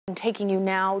Taking you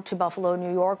now to Buffalo,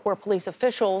 New York, where police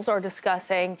officials are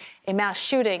discussing a mass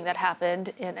shooting that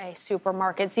happened in a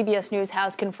supermarket. CBS News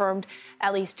has confirmed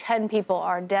at least 10 people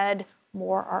are dead,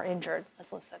 more are injured.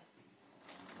 Let's listen.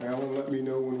 Alan, let me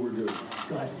know when we're good.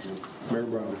 Go ahead. Mayor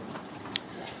Brown.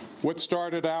 What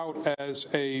started out as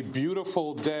a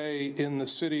beautiful day in the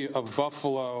city of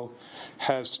Buffalo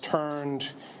has turned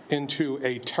into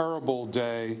a terrible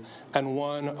day and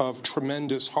one of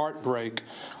tremendous heartbreak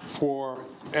for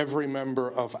every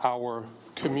member of our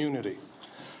community.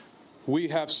 We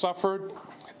have suffered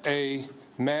a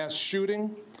mass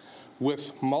shooting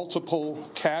with multiple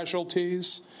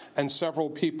casualties and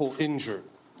several people injured.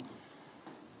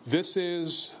 This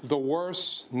is the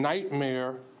worst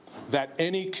nightmare that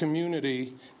any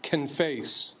community can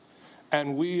face,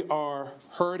 and we are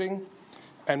hurting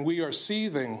and we are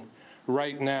seething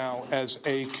right now as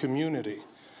a community.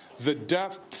 The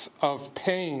depth of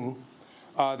pain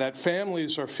that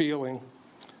families are feeling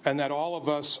and that all of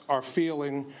us are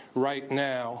feeling right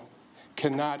now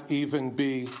cannot even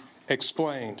be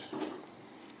explained.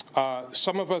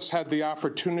 Some of us had the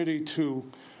opportunity to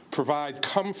provide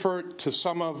comfort to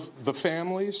some of the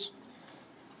families,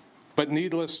 but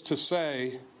needless to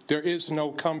say, there is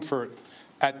no comfort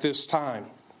at this time.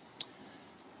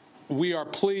 We are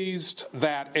pleased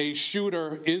that a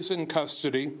shooter is in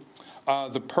custody.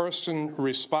 The person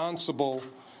responsible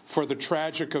for the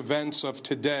tragic events of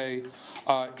today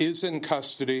is in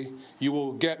custody. You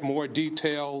will get more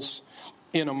details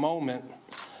in a moment.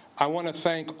 I want to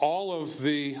thank all of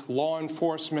the law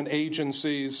enforcement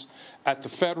agencies at the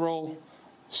federal,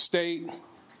 state,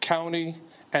 county,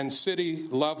 and city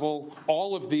level,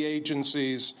 all of the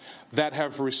agencies that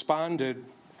have responded.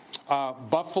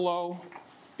 Buffalo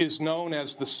is known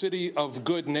as the city of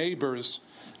good neighbors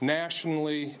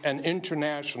nationally and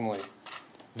internationally.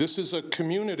 This is a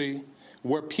community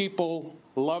where people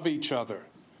love each other.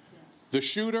 The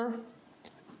shooter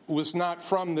was not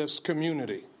from this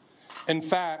community. In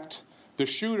fact, the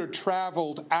shooter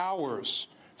traveled hours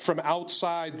from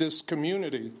outside this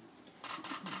community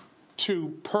to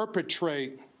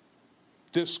perpetrate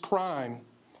this crime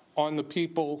on the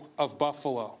people of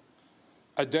Buffalo.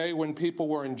 A day when people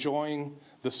were enjoying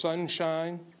the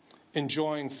sunshine,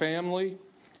 enjoying family,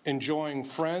 enjoying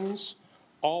friends,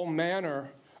 all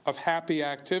manner of happy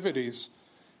activities.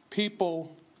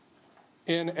 People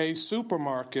in a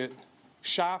supermarket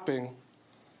shopping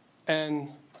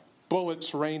and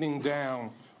bullets raining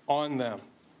down on them.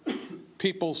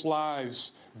 People's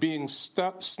lives being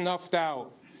snuffed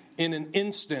out in an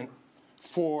instant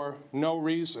for no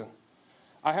reason.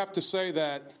 I have to say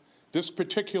that this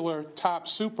particular top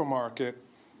supermarket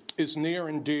is near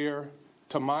and dear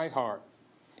to my heart.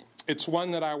 It's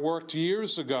one that I worked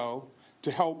years ago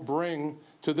to help bring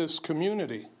to this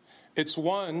community. It's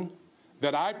one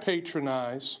that I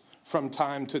patronize from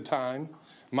time to time.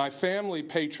 My family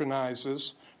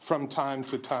patronizes from time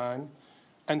to time.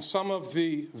 And some of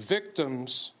the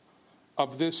victims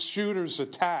of this shooter's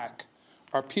attack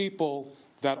are people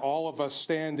that all of us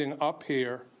standing up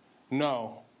here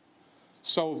know.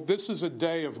 So this is a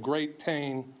day of great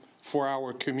pain for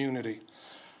our community.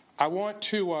 I want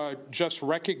to just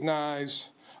recognize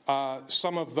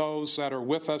some of those that are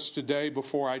with us today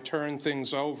before I turn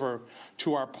things over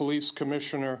to our police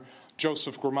commissioner,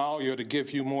 Joseph Gramaglia, to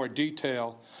give you more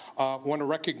detail. I want to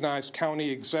recognize County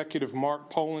Executive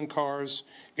Mark Polenkars,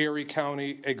 Erie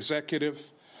County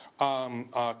Executive,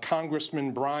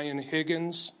 Congressman Brian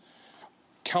Higgins,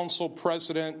 Council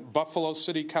President, Buffalo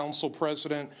City Council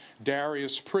President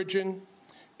Darius Pridgeon,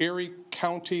 Erie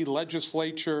County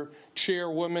Legislature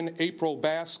Chairwoman April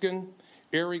Baskin,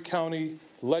 Erie County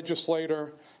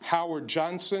Legislator Howard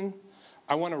Johnson.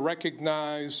 I want to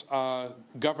recognize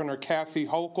Governor Kathy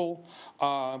Hochul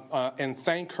and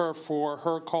thank her for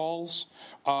her calls.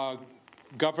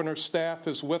 Governor's staff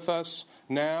is with us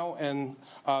now, and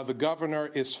the governor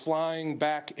is flying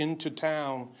back into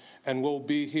town and will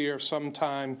be here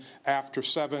sometime after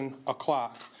 7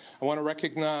 o'clock. I want to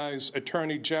recognize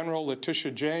Attorney General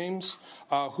Letitia James,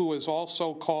 who has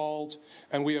also called,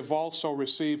 and we have also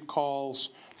received calls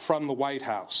from the White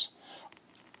House.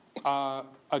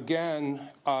 Again,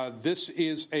 this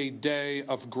is a day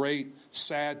of great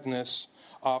sadness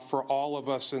for all of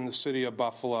us in the city of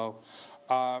Buffalo.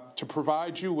 To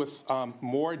provide you with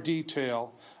more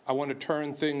detail, I want to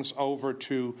turn things over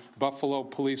to Buffalo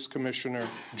Police Commissioner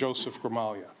Joseph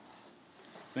Gramaglia.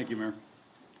 Thank you, Mayor.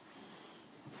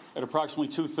 At approximately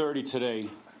 2:30 today,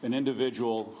 an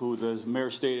individual who the mayor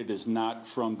stated is not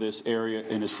from this area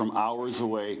and is from hours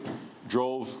away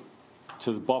drove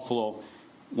to Buffalo,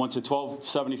 went to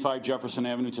 1275 Jefferson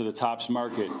Avenue to the Tops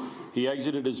Market. He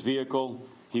exited his vehicle.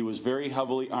 He was very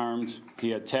heavily armed. He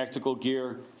had tactical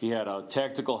gear. He had a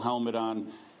tactical helmet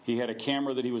on. He had a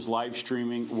camera that he was live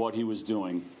streaming what he was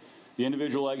doing. The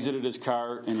individual exited his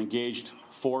car and engaged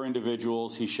 4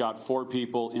 individuals. He shot 4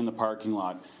 people in the parking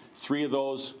lot. 3 of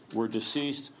those were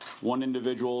deceased. 1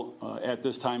 individual at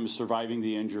this time is surviving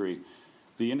the injury.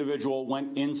 The individual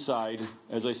went inside.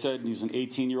 As I said, he was an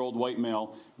 18-year-old white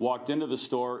male, walked into the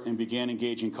store and began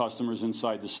engaging customers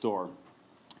inside the store.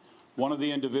 One of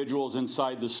the individuals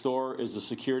inside the store is a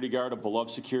security guard, a beloved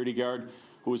security guard,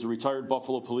 who is a retired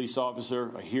Buffalo police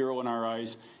officer, a hero in our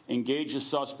eyes, engaged the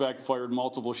suspect, fired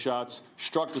multiple shots,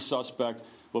 struck the suspect,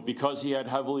 but because he had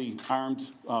heavily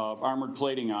armored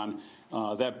plating on,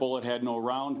 that bullet had no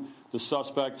round. The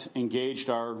suspect engaged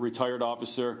our retired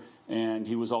officer, and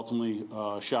he was ultimately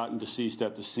shot and deceased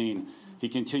at the scene. He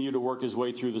continued to work his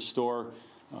way through the store.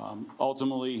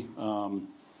 Ultimately,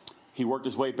 he worked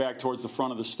his way back towards the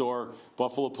front of the store.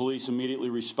 Buffalo police immediately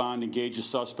respond, engage the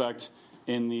suspect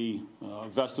in the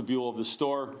vestibule of the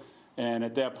store, and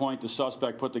at that point, the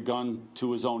suspect put the gun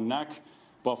to his own neck.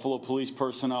 Buffalo police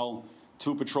personnel,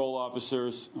 2 patrol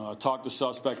officers, talked the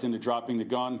suspect into dropping the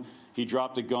gun. He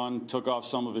dropped the gun, took off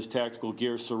some of his tactical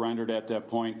gear, surrendered at that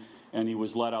point, and he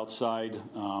was led outside,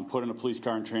 put in a police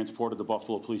car, and transported to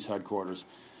Buffalo Police Headquarters.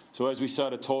 So as we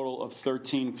said, a total of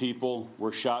 13 people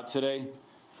were shot today,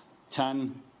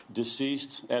 10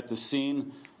 deceased at the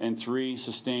scene, and 3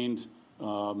 sustained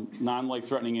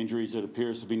non-life-threatening injuries. It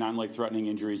appears to be non-life-threatening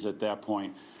injuries at that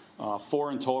point.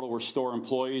 4 in total were store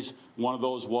employees. One of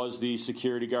those was the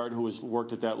security guard who has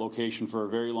worked at that location for a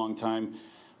very long time.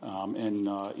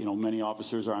 Many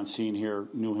officers are on scene here,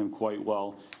 knew him quite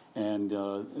well. And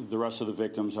the rest of the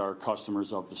victims are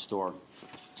customers of the store.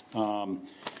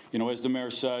 As the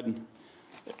mayor said,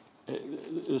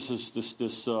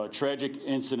 this tragic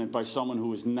incident by someone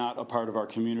who is not a part of our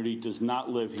community, does not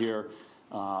live here.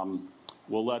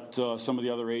 We'll let some of the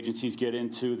other agencies get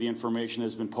into the information that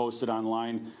has been posted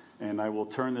online, and I will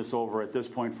turn this over at this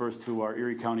point first to our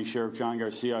Erie County Sheriff, John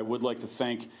Garcia. I would like to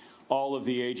thank all of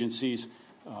the agencies.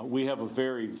 We have a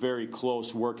very, very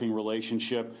close working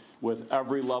relationship with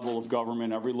every level of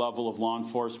government, every level of law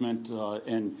enforcement,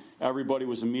 and everybody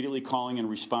was immediately calling and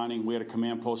responding. We had a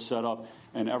command post set up,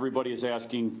 and everybody is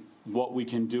asking what we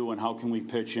can do and how can we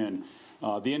pitch in.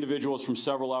 The individuals from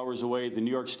several hours away, the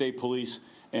New York State Police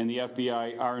and the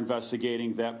FBI are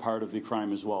investigating that part of the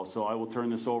crime as well. So I will turn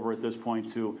this over at this point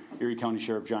to Erie County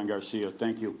Sheriff John Garcia.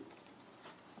 Thank you.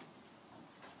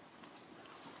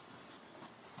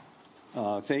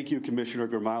 Thank you, Commissioner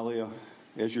Gramaglia.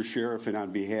 As your sheriff and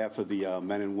on behalf of the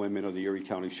men and women of the Erie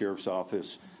County Sheriff's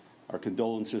Office, our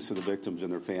condolences to the victims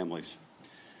and their families.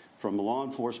 From a law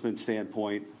enforcement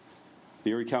standpoint,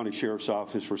 the Erie County Sheriff's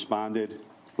Office responded,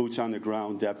 boots on the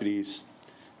ground, deputies,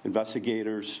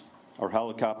 investigators, our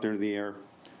helicopter in the air,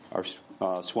 our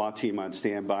SWAT team on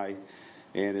standby,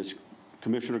 and as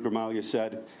Commissioner Gramaglia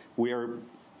said, we are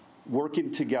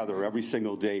working together every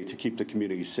single day to keep the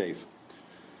community safe.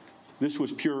 This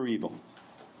was pure evil.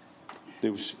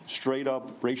 It was straight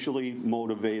up racially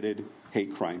motivated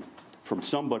hate crime from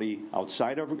somebody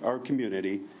outside of our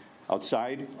community,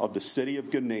 outside of the city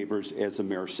of good neighbors, as the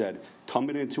mayor said,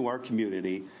 coming into our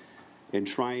community and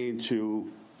trying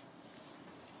to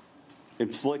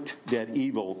inflict that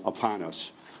evil upon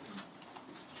us.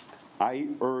 I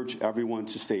urge everyone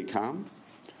to stay calm,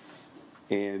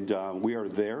 and we are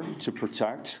there to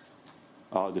protect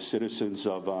the citizens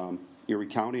of Erie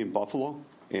County and Buffalo,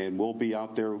 and we'll be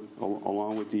out there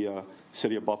along with the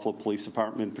City of Buffalo Police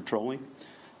Department patrolling.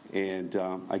 And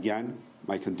again,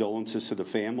 my condolences to the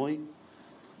family,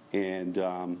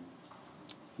 and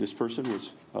this person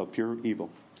was pure evil.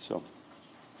 So,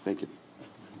 thank you.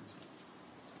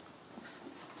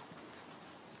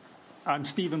 I'm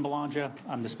Stephen Belongia.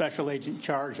 I'm the Special Agent in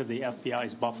charge of the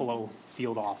FBI's Buffalo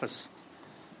Field Office.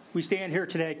 We stand here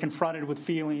today confronted with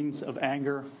feelings of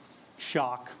anger,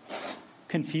 shock,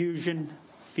 confusion,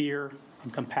 fear,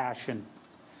 and compassion.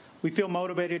 We feel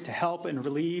motivated to help and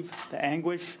relieve the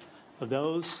anguish of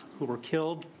those who were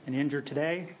killed and injured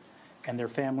today and their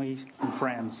families and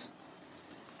friends.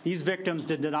 These victims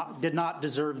did not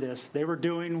deserve this. They were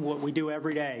doing what we do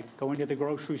every day, going to the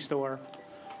grocery store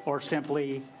or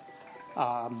simply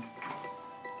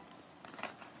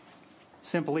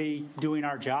doing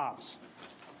our jobs.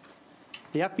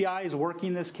 The FBI is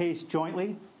working this case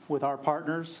jointly with our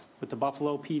partners, with the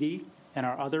Buffalo PD and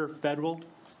our other federal,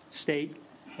 state,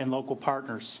 and local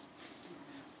partners.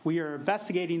 We are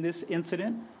investigating this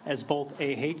incident as both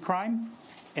a hate crime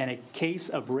and a case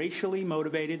of racially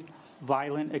motivated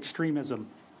violent extremism.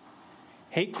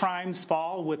 Hate crimes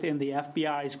fall within the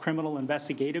FBI's Criminal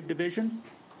Investigative Division,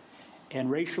 and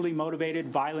racially motivated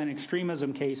violent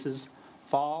extremism cases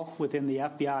fall within the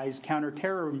FBI's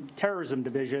counterterrorism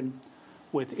division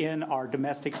within our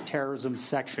domestic terrorism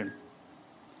section.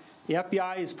 The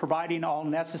FBI is providing all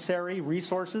necessary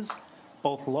resources,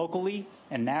 both locally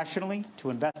and nationally, to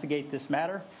investigate this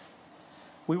matter.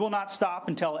 We will not stop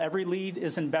until every lead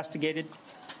is investigated,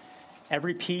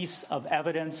 every piece of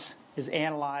evidence is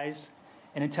analyzed,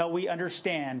 and until we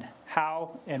understand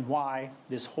how and why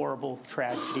this horrible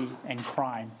tragedy and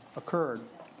crime occurred.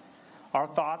 Our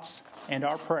thoughts and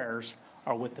our prayers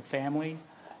are with the family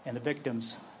and the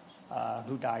victims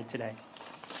who died today.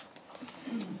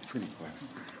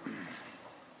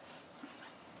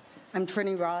 I'm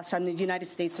Trini Ross. I'm the United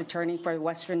States Attorney for the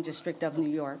Western District of New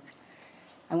York.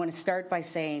 I want to start by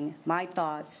saying my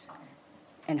thoughts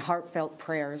and heartfelt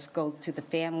prayers go to the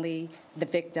family, the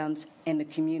victims, and the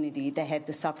community that had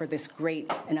to suffer this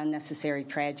great and unnecessary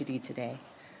tragedy today.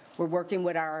 We're working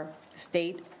with our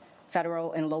state,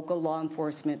 federal, and local law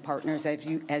enforcement partners,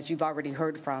 as you've already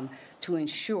heard from, to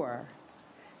ensure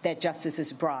that justice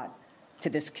is brought to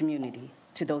this community,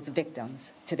 to those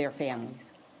victims, to their families.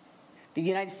 The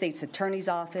United States Attorney's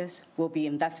Office will be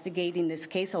investigating this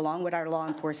case along with our law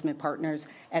enforcement partners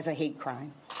as a hate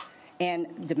crime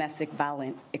and domestic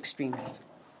violent extremism.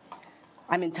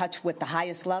 I'm in touch with the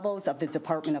highest levels of the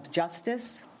Department of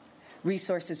Justice.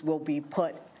 Resources will be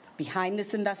put behind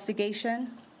this investigation.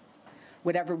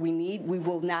 Whatever we need, we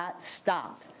will not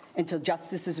stop until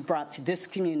justice is brought to this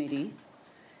community,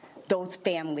 those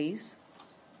families,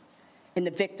 and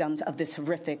the victims of this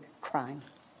horrific crime.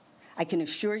 I can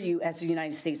assure you, as the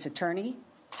United States Attorney,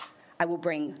 I will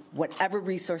bring whatever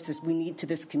resources we need to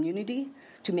this community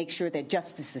to make sure that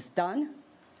justice is done.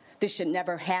 This should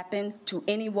never happen to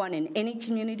anyone in any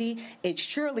community. It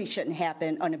surely shouldn't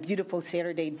happen on a beautiful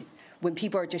Saturday when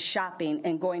people are just shopping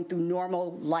and going through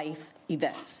normal life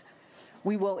events.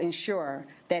 We will ensure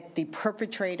that the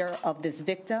perpetrator of this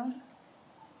victim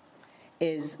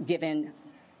is given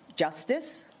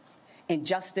justice, and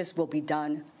justice will be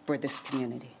done for this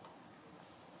community.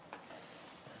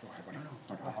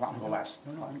 I'm going last.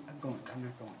 No, I'm going. I'm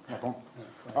not going. Not going?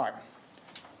 All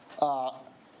right.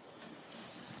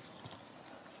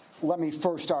 Let me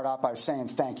first start out by saying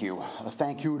thank you.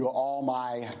 Thank you to all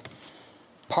my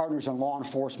partners in law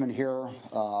enforcement here,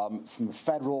 from the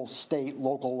federal, state,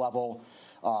 local level.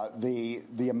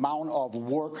 The amount of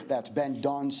work that's been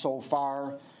done so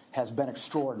far has been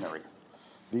extraordinary.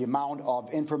 The amount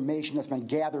of information that's been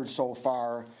gathered so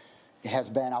far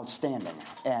has been outstanding.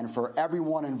 And for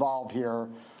everyone involved here,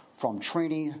 from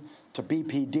Trini to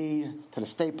BPD to the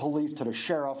state police to the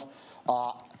sheriff,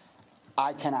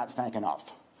 I cannot thank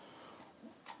enough.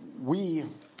 We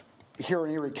here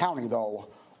in Erie County, though,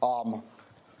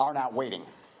 are not waiting.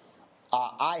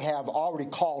 I have already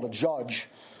called a judge,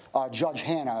 Judge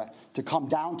Hanna, to come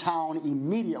downtown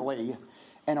immediately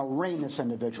and arraign this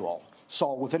individual.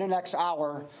 So within the next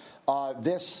hour,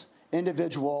 this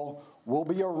individual will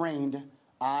be arraigned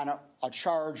on a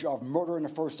charge of murder in the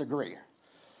first degree.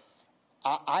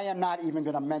 I am not even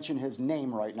going to mention his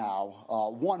name right now,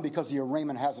 one, because the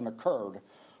arraignment hasn't occurred,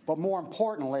 but more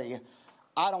importantly,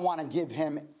 I don't want to give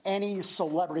him any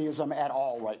celebrityism at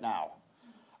all right now.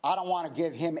 I don't want to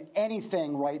give him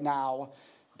anything right now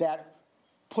that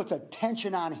puts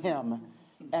attention on him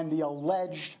and the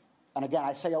alleged, and again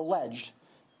I say alleged,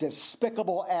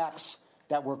 despicable acts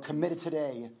that were committed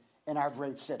today in our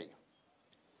great city.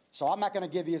 So I'm not going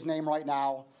to give you his name right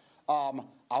now.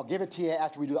 I'll give it to you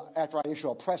after I issue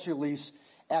a press release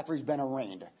after he's been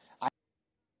arraigned.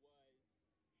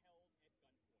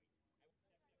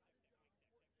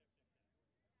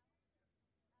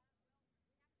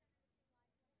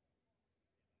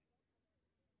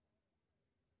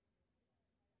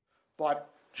 But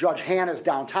Judge Hanna is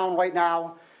downtown right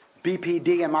now.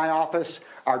 BPD in my office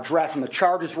are drafting the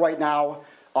charges right now,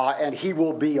 and he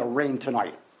will be arraigned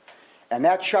tonight. And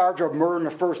that charge of murder in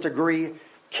the first degree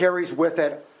carries with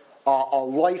it a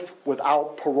life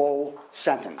without parole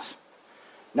sentence.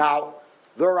 Now,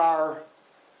 there are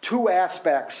two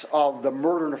aspects of the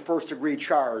murder in the first degree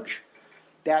charge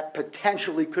that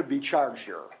potentially could be charged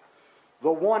here.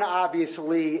 The one,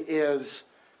 obviously, is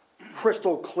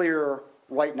crystal clear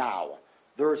right now.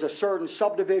 There is a certain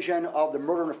subdivision of the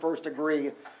murder in the first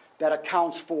degree that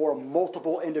accounts for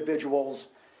multiple individuals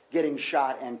getting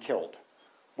shot and killed,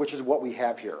 which is what we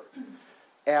have here.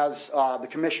 As the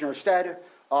commissioner said,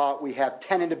 we have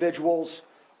 10 individuals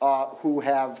who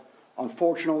have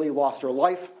unfortunately lost their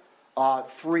life,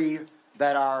 3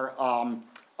 that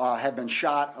have been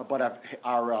shot but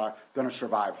are going to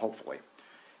survive, hopefully.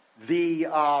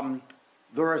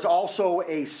 There is also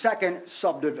a second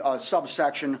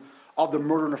subsection of the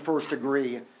murder in the first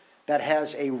degree that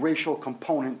has a racial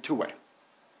component to it.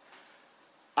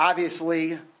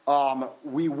 Obviously,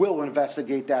 we will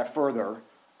investigate that further.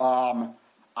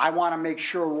 I want to make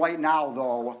sure right now,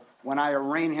 though, when I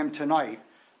arraign him tonight,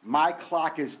 my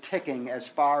clock is ticking as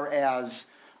far as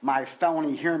my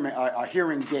felony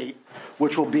hearing date,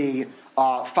 which will be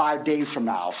 5 days from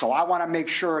now. So I want to make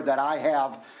sure that I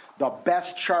have the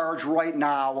best charge right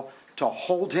now to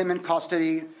hold him in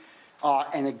custody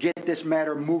and to get this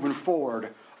matter moving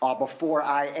forward before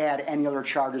I add any other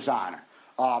charges on.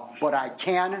 But I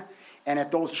can, and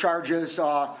if those charges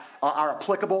are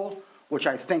applicable, which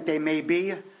I think they may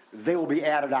be, they will be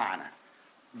added on.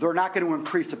 They're not going to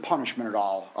increase the punishment at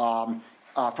all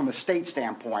from a state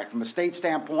standpoint. From a state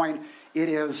standpoint, it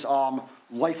is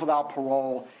life without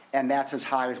parole, and that's as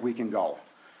high as we can go.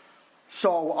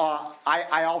 So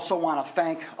I also want to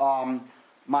thank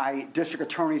my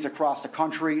district attorneys across the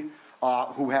country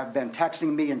who have been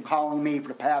texting me and calling me for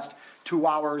the past 2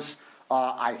 hours.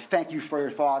 I thank you for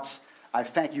your thoughts. I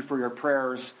thank you for your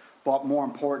prayers. But more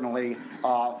importantly,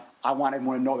 I want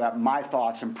everyone to know that my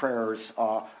thoughts and prayers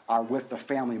are with the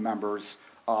family members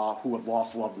who have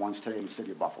lost loved ones today in the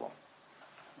city of Buffalo.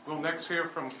 We'll next hear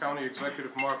from County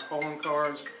Executive Mark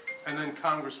Poloncarz and then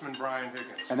Congressman Brian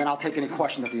Higgins. And then I'll take any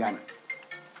questions at the end.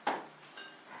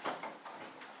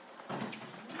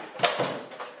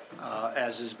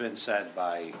 As has been said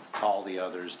by all the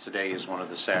others, today is one of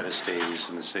the saddest days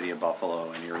in the city of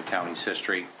Buffalo and Erie County's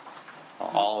history.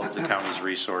 All of the county's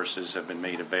resources have been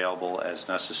made available as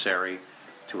necessary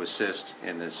to assist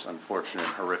in this unfortunate,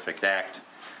 horrific act.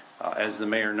 As the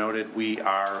mayor noted, we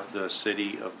are the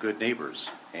city of good neighbors,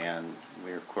 and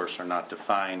we, of course, are not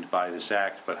defined by this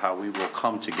act, but how we will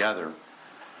come together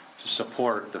to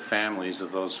support the families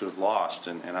of those who have lost.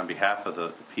 And on behalf of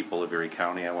the people of Erie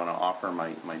County, I want to offer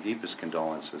my deepest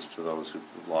condolences to those who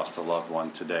have lost a loved one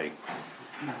today.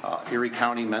 Erie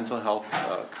County mental health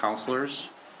counselors,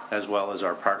 as well as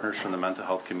our partners from the mental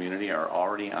health community, are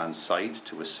already on site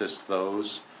to assist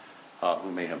those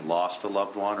who may have lost a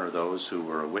loved one or those who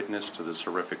were a witness to this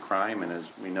horrific crime. And as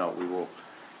we know,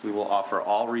 we will offer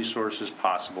all resources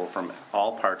possible from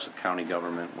all parts of county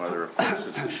government, whether of course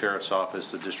it's the sheriff's office,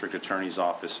 the district attorney's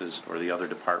offices, or the other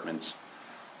departments,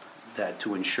 that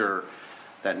to ensure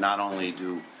that not only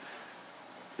do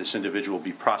this individual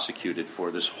be prosecuted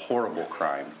for this horrible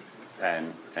crime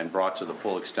and brought to the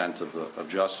full extent of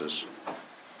justice,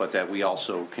 but that we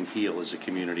also can heal as a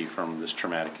community from this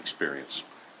traumatic experience.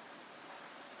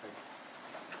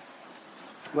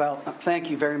 Well, thank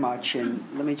you very much. And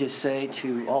let me just say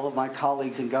to all of my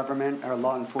colleagues in government, our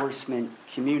law enforcement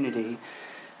community,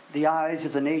 the eyes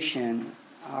of the nation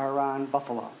are on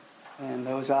Buffalo. And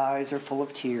those eyes are full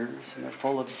of tears and they're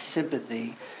full of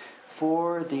sympathy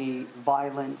for the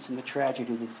violence and the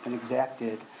tragedy that's been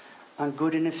exacted on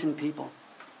good, innocent people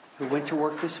who went to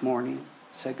work this morning,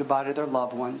 said goodbye to their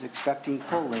loved ones, expecting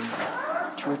fully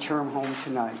to return home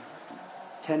tonight.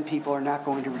 10 people are not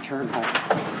going to return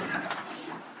home.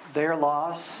 Their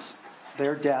loss,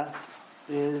 their death,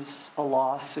 is a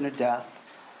loss and a death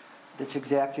that's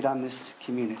exacted on this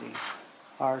community.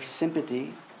 Our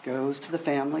sympathy goes to the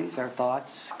families. Our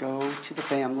thoughts go to the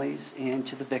families and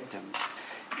to the victims.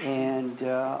 And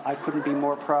I couldn't be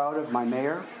more proud of my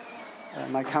mayor,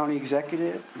 my county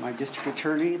executive, my district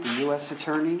attorney, the U.S.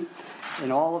 attorney,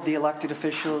 and all of the elected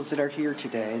officials that are here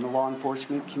today in the law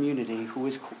enforcement community who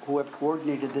have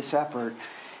coordinated this effort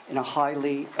in a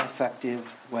highly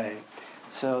effective way.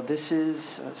 So this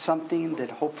is something that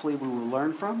hopefully we will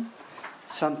learn from,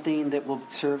 something that will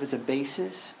serve as a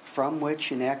basis from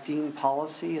which enacting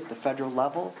policy at the federal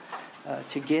level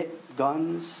to get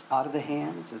guns out of the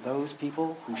hands of those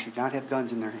people who should not have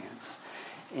guns in their hands.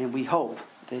 And we hope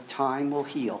that time will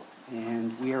heal.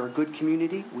 And we are a good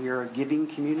community. We are a giving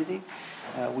community.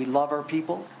 We love our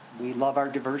people. We love our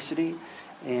diversity.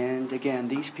 And again,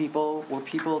 these people were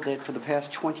people that for the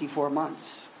past 24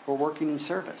 months were working in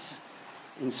service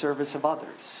of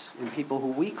others, and people who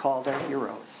we called our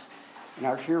heroes. And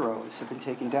our heroes have been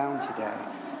taken down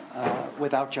today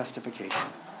without justification.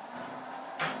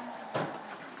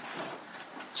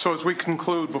 So as we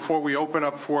conclude, before we open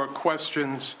up for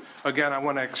questions, again, I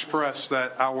want to express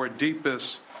that our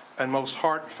deepest and most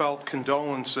heartfelt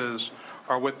condolences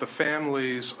are with the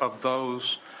families of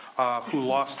those who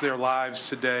lost their lives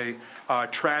today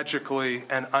tragically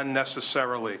and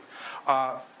unnecessarily.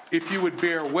 If you would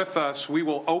bear with us, we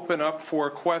will open up for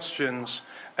questions,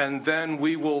 and then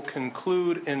we will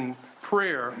conclude in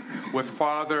prayer with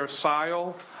Father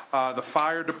Seil, the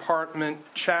fire department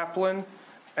chaplain,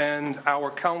 and our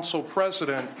council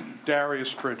president,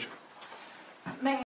 Darius Bridges.